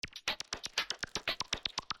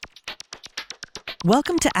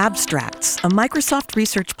Welcome to Abstracts, a Microsoft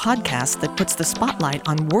research podcast that puts the spotlight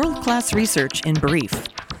on world-class research in brief.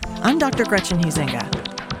 I'm Dr. Gretchen Huizenga.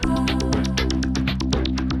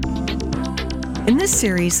 In this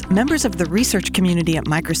series, members of the research community at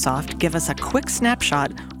Microsoft give us a quick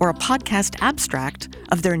snapshot or a podcast abstract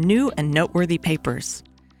of their new and noteworthy papers.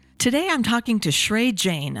 Today, I'm talking to Shrey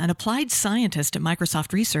Jain, an applied scientist at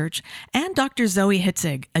Microsoft Research, and Dr. Zoe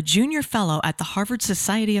Hitzig, a junior fellow at the Harvard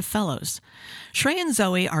Society of Fellows. Shrey and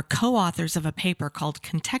Zoe are co-authors of a paper called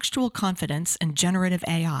Contextual Confidence and Generative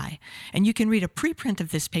AI, and you can read a preprint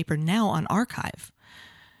of this paper now on arXiv.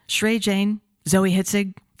 Shrey Jain, Zoe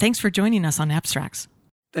Hitzig, thanks for joining us on Abstracts.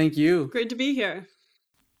 Thank you. Great to be here.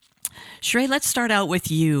 Shrey, let's start out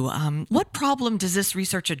with you. What problem does this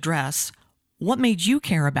research address? What made you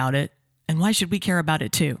care about it, and why should we care about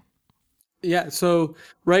it too? Yeah, so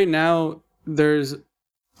right now there's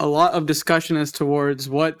a lot of discussion as towards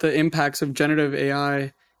what the impacts of generative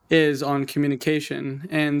AI is on communication.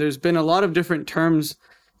 And there's been a lot of different terms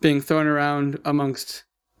being thrown around amongst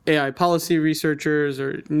AI policy researchers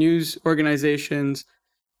or news organizations,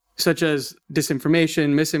 such as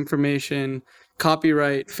disinformation, misinformation,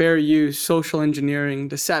 copyright, fair use, social engineering,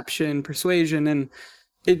 deception, persuasion, and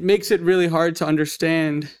it makes it really hard to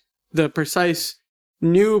understand the precise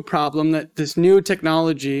new problem that this new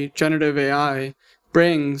technology, generative AI,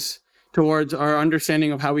 brings towards our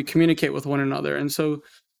understanding of how we communicate with one another. And so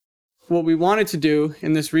what we wanted to do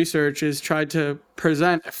in this research is try to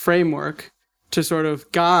present a framework to sort of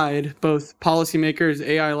guide both policymakers,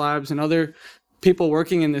 AI labs, and other people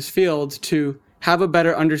working in this field to have a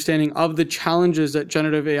better understanding of the challenges that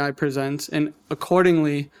generative AI presents and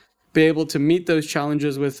accordingly be able to meet those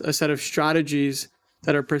challenges with a set of strategies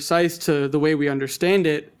that are precise to the way we understand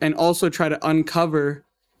it, and also try to uncover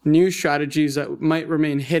new strategies that might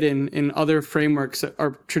remain hidden in other frameworks that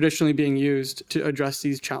are traditionally being used to address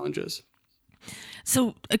these challenges.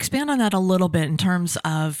 So expand on that a little bit in terms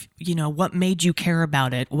of, what made you care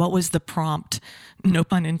about it? What was the prompt, no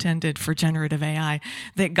pun intended, for generative AI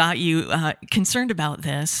that got you concerned about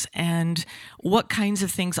this? And what kinds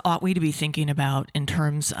of things ought we to be thinking about in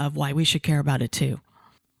terms of why we should care about it too?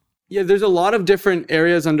 Yeah, there's a lot of different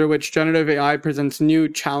areas under which generative AI presents new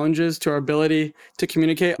challenges to our ability to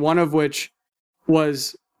communicate, one of which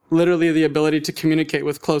was literally the ability to communicate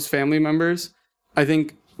with close family members. I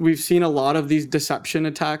think we've seen a lot of these deception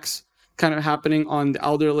attacks kind of happening on the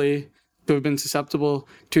elderly who have been susceptible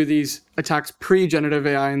to these attacks pre-generative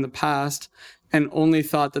AI in the past, and only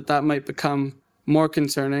thought that that might become more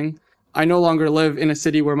concerning. I no longer live in a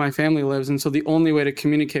city where my family lives, and so the only way to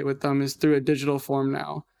communicate with them is through a digital form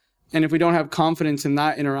now. And if we don't have confidence in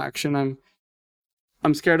that interaction,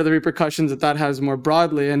 I'm scared of the repercussions that has more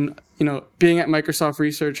broadly. And, being at Microsoft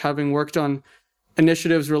Research, having worked on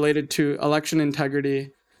initiatives related to election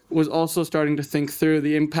integrity, was also starting to think through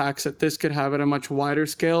the impacts that this could have at a much wider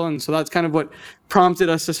scale. And so that's kind of what prompted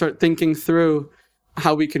us to start thinking through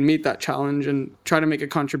how we can meet that challenge and try to make a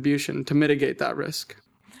contribution to mitigate that risk.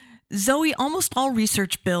 Zoe, almost all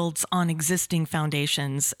research builds on existing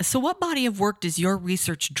foundations. So what body of work does your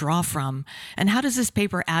research draw from, and how does this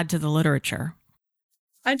paper add to the literature?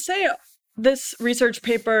 I'd say this research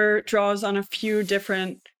paper draws on a few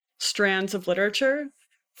different strands of literature.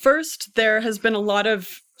 First, there has been a lot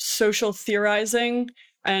of social theorizing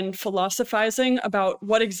and philosophizing about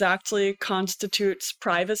what exactly constitutes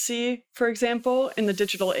privacy, for example, in the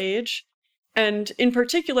digital age. And in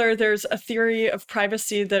particular, there's a theory of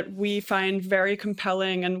privacy that we find very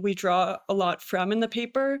compelling and we draw a lot from in the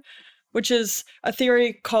paper, which is a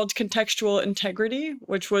theory called contextual integrity,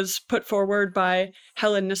 which was put forward by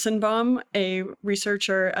Helen Nissenbaum, a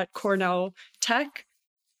researcher at Cornell Tech.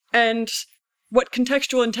 And what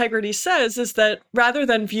contextual integrity says is that rather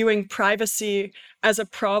than viewing privacy as a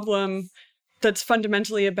problem that's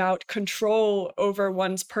fundamentally about control over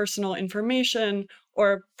one's personal information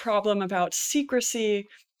or a problem about secrecy,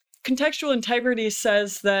 contextual integrity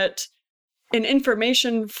says that an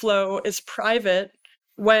information flow is private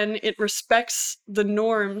when it respects the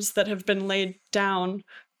norms that have been laid down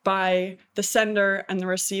by the sender and the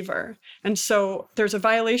receiver. And so there's a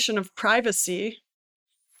violation of privacy,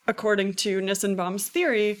 according to Nissenbaum's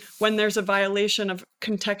theory, when there's a violation of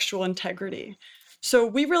contextual integrity. So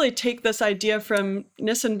we really take this idea from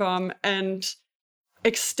Nissenbaum and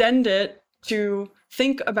extend it to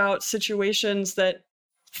think about situations that,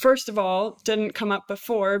 first of all, didn't come up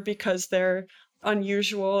before because they're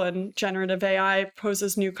unusual and generative AI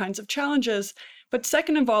poses new kinds of challenges. But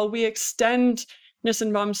second of all, we extend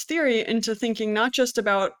Nissenbaum's theory into thinking not just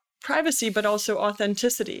about privacy, but also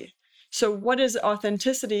authenticity. So what is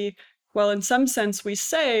authenticity? Well, in some sense, we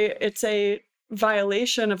say it's a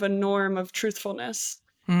violation of a norm of truthfulness.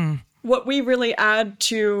 What we really add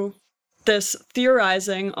to this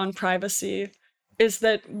theorizing on privacy is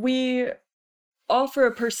that we offer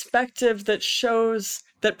a perspective that shows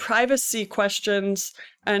that privacy questions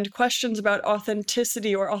and questions about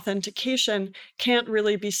authenticity or authentication can't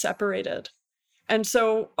really be separated. And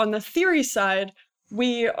so on the theory side,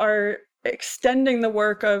 we are extending the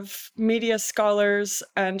work of media scholars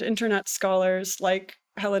and internet scholars like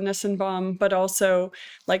Helen Nissenbaum, but also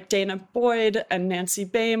like Dana Boyd and Nancy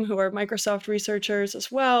Baim, who are Microsoft researchers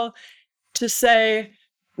as well, to say,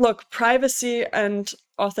 look, privacy and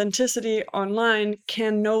authenticity online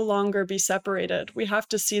can no longer be separated. We have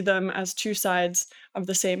to see them as two sides of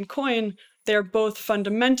the same coin. They're both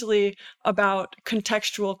fundamentally about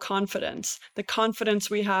contextual confidence, the confidence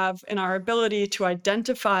we have in our ability to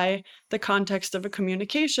identify the context of a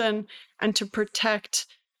communication and to protect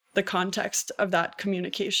the context of that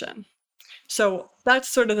communication. So that's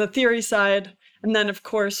sort of the theory side. And then, of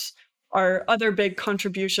course, our other big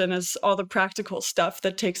contribution is all the practical stuff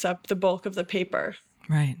that takes up the bulk of the paper.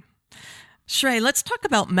 Right. Shrey, let's talk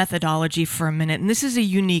about methodology for a minute. And this is a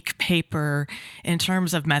unique paper in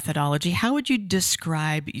terms of methodology. How would you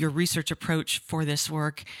describe your research approach for this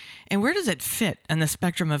work? And where does it fit in the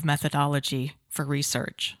spectrum of methodology for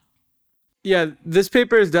research? Yeah, this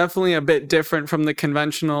paper is definitely a bit different from the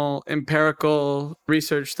conventional empirical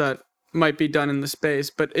research that might be done in the space,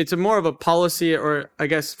 but it's a more of a policy or, I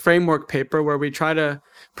guess, framework paper where we try to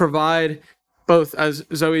provide both, as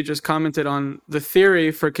Zoe just commented on, the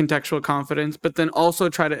theory for contextual confidence, but then also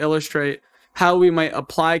try to illustrate how we might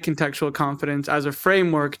apply contextual confidence as a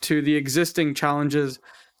framework to the existing challenges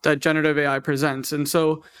that generative AI presents. And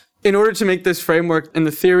so in order to make this framework and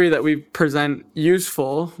the theory that we present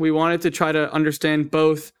useful, we wanted to try to understand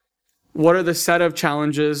both what are the set of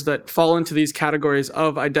challenges that fall into these categories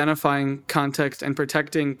of identifying context and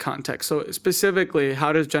protecting context. So specifically,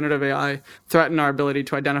 how does generative AI threaten our ability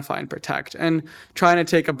to identify and protect? And trying to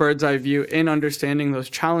take a bird's eye view in understanding those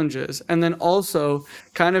challenges. And then also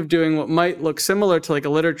kind of doing what might look similar to like a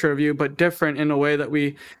literature review, but different in a way that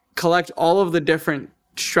we collect all of the different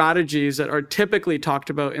strategies that are typically talked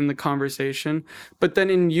about in the conversation, but then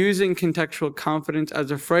in using contextual confidence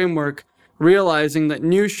as a framework, realizing that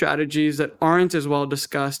new strategies that aren't as well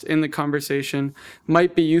discussed in the conversation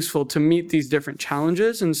might be useful to meet these different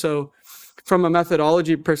challenges. And so from a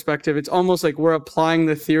methodology perspective, it's almost like we're applying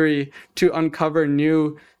the theory to uncover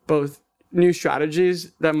both new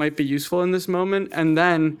strategies that might be useful in this moment, and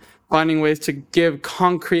then finding ways to give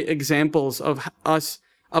concrete examples of us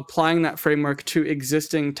applying that framework to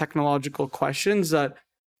existing technological questions that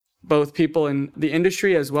both people in the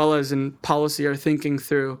industry as well as in policy are thinking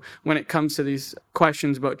through when it comes to these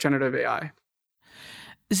questions about generative AI.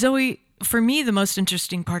 Zoe, for me, the most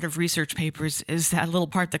interesting part of research papers is that little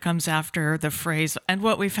part that comes after the phrase, and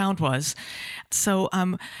what we found was. So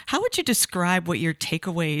how would you describe what your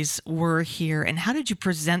takeaways were here, and how did you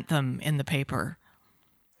present them in the paper?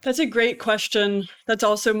 That's a great question. That's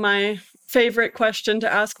also my favorite question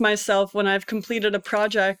to ask myself when I've completed a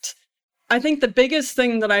project. I think the biggest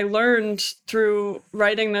thing that I learned through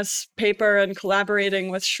writing this paper and collaborating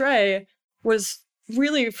with Shrey was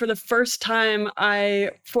really, for the first time,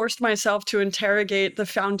 I forced myself to interrogate the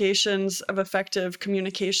foundations of effective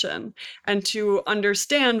communication and to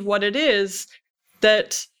understand what it is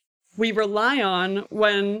that we rely on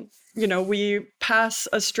when, we pass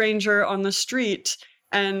a stranger on the street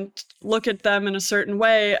and look at them in a certain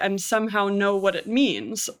way and somehow know what it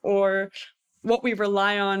means, or what we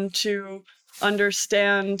rely on to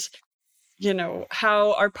understand,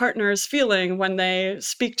 how our partner is feeling when they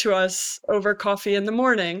speak to us over coffee in the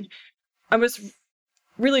morning. I was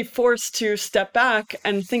really forced to step back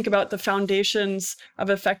and think about the foundations of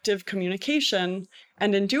effective communication.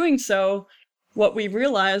 And in doing so, what we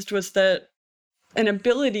realized was that an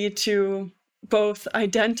ability to both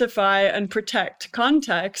identify and protect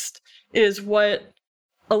context is what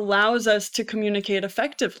allows us to communicate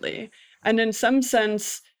effectively. And in some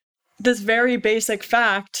sense, this very basic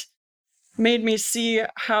fact made me see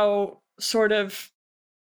how sort of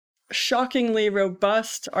shockingly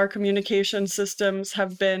robust our communication systems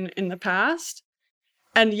have been in the past,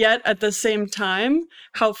 and yet at the same time,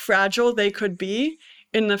 how fragile they could be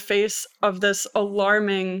in the face of this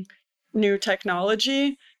alarming new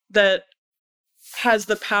technology that has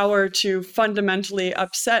the power to fundamentally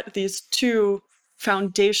upset these two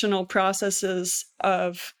foundational processes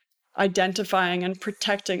of identifying and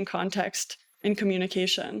protecting context in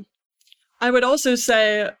communication. I would also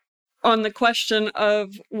say, on the question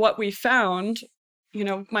of what we found,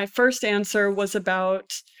 my first answer was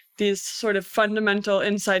about these sort of fundamental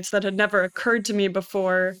insights that had never occurred to me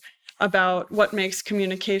before about what makes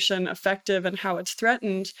communication effective and how it's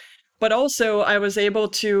threatened. But also I was able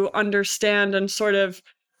to understand and sort of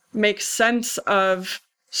make sense of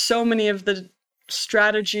so many of the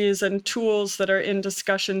strategies and tools that are in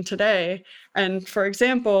discussion today. And for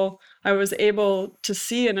example, I was able to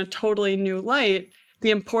see in a totally new light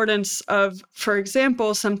the importance of, for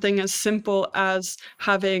example, something as simple as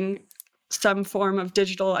having some form of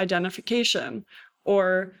digital identification,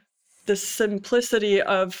 or the simplicity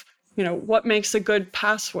of, what makes a good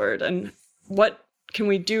password and what can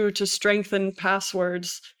we do to strengthen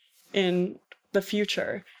passwords in the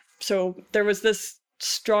future. So there was this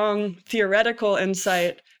strong theoretical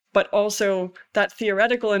insight, but also that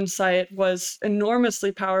theoretical insight was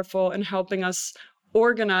enormously powerful in helping us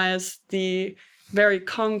organize the very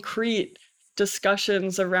concrete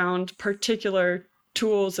discussions around particular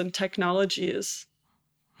tools and technologies.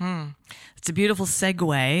 It's a beautiful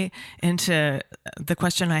segue into the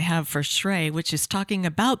question I have for Shrey, which is talking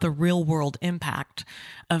about the real world impact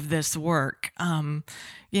of this work. Coming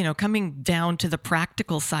down to the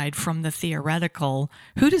practical side from the theoretical,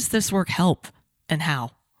 who does this work help and how?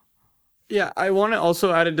 Yeah, I want to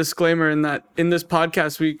also add a disclaimer in that in this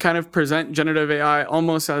podcast, we kind of present generative AI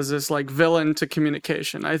almost as this like villain to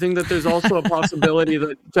communication. I think that there's also a possibility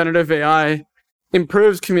that generative AI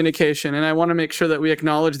improves communication. And I want to make sure that we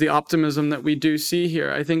acknowledge the optimism that we do see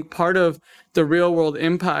here. I think part of the real world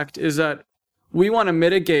impact is that we want to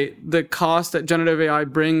mitigate the cost that generative AI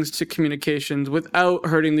brings to communications without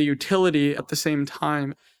hurting the utility at the same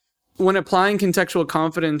time. When applying contextual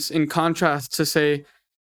confidence in contrast to, say,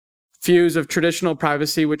 views of traditional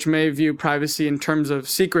privacy, which may view privacy in terms of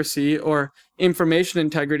secrecy or information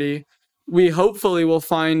integrity, we hopefully will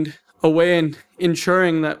find a way in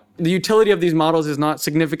ensuring that the utility of these models is not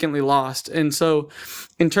significantly lost. And so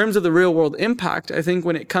in terms of the real world impact, I think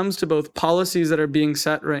when it comes to both policies that are being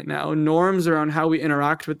set right now, norms around how we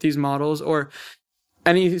interact with these models, or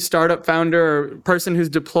any startup founder or person who's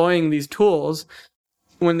deploying these tools,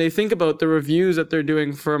 when they think about the reviews that they're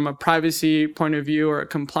doing from a privacy point of view or a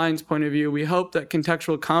compliance point of view, we hope that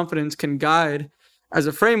contextual confidence can guide as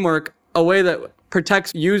a framework a way that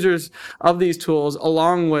protects users of these tools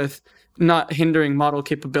along with not hindering model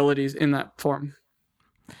capabilities in that form.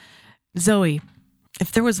 Zoe,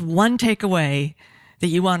 if there was one takeaway that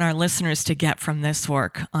you want our listeners to get from this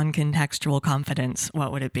work on contextual confidence,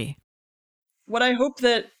 what would it be? What I hope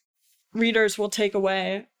that readers will take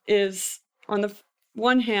away is, on the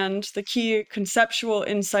one hand, the key conceptual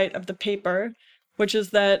insight of the paper, which is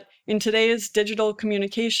that in today's digital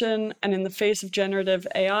communication and in the face of generative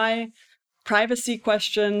AI, privacy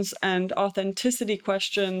questions and authenticity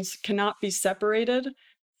questions cannot be separated.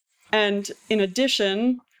 And in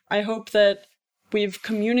addition, I hope that we've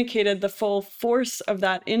communicated the full force of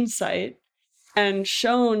that insight and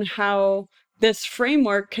shown how this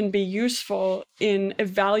framework can be useful in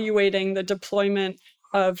evaluating the deployment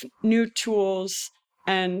of new tools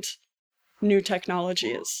and new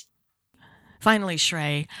technologies. Finally,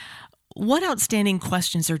 Shrey, what outstanding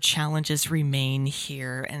questions or challenges remain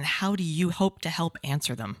here, and how do you hope to help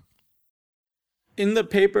answer them? In the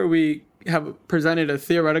paper, we have presented a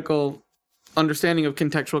theoretical understanding of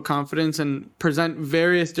contextual confidence and present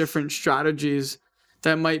various different strategies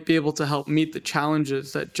that might be able to help meet the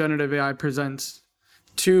challenges that generative AI presents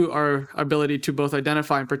to our ability to both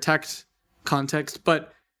identify and protect context.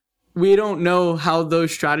 But we don't know how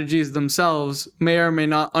those strategies themselves may or may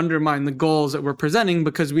not undermine the goals that we're presenting,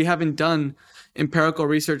 because we haven't done empirical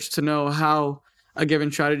research to know how a given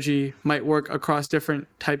strategy might work across different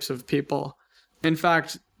types of people. In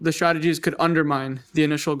fact, the strategies could undermine the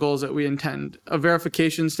initial goals that we intend. A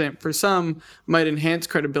verification stamp for some might enhance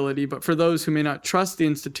credibility, but for those who may not trust the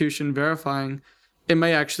institution verifying, it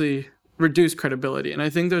may actually reduce credibility. And I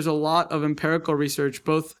think there's a lot of empirical research,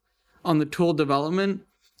 both on the tool development,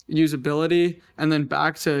 usability, and then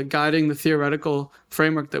back to guiding the theoretical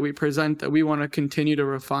framework that we present, that we want to continue to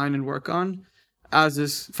refine and work on as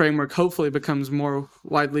this framework hopefully becomes more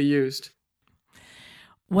widely used.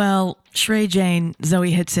 Well, Shrey Jain,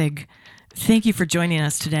 Zoe Hitzig, thank you for joining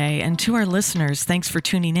us today. And to our listeners, thanks for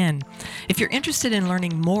tuning in. If you're interested in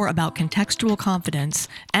learning more about contextual confidence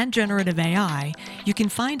and generative AI, you can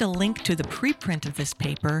find a link to the preprint of this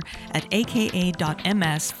paper at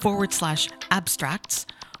aka.ms/abstracts,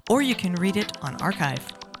 or you can read it on arXiv.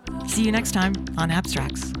 See you next time on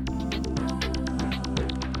Abstracts.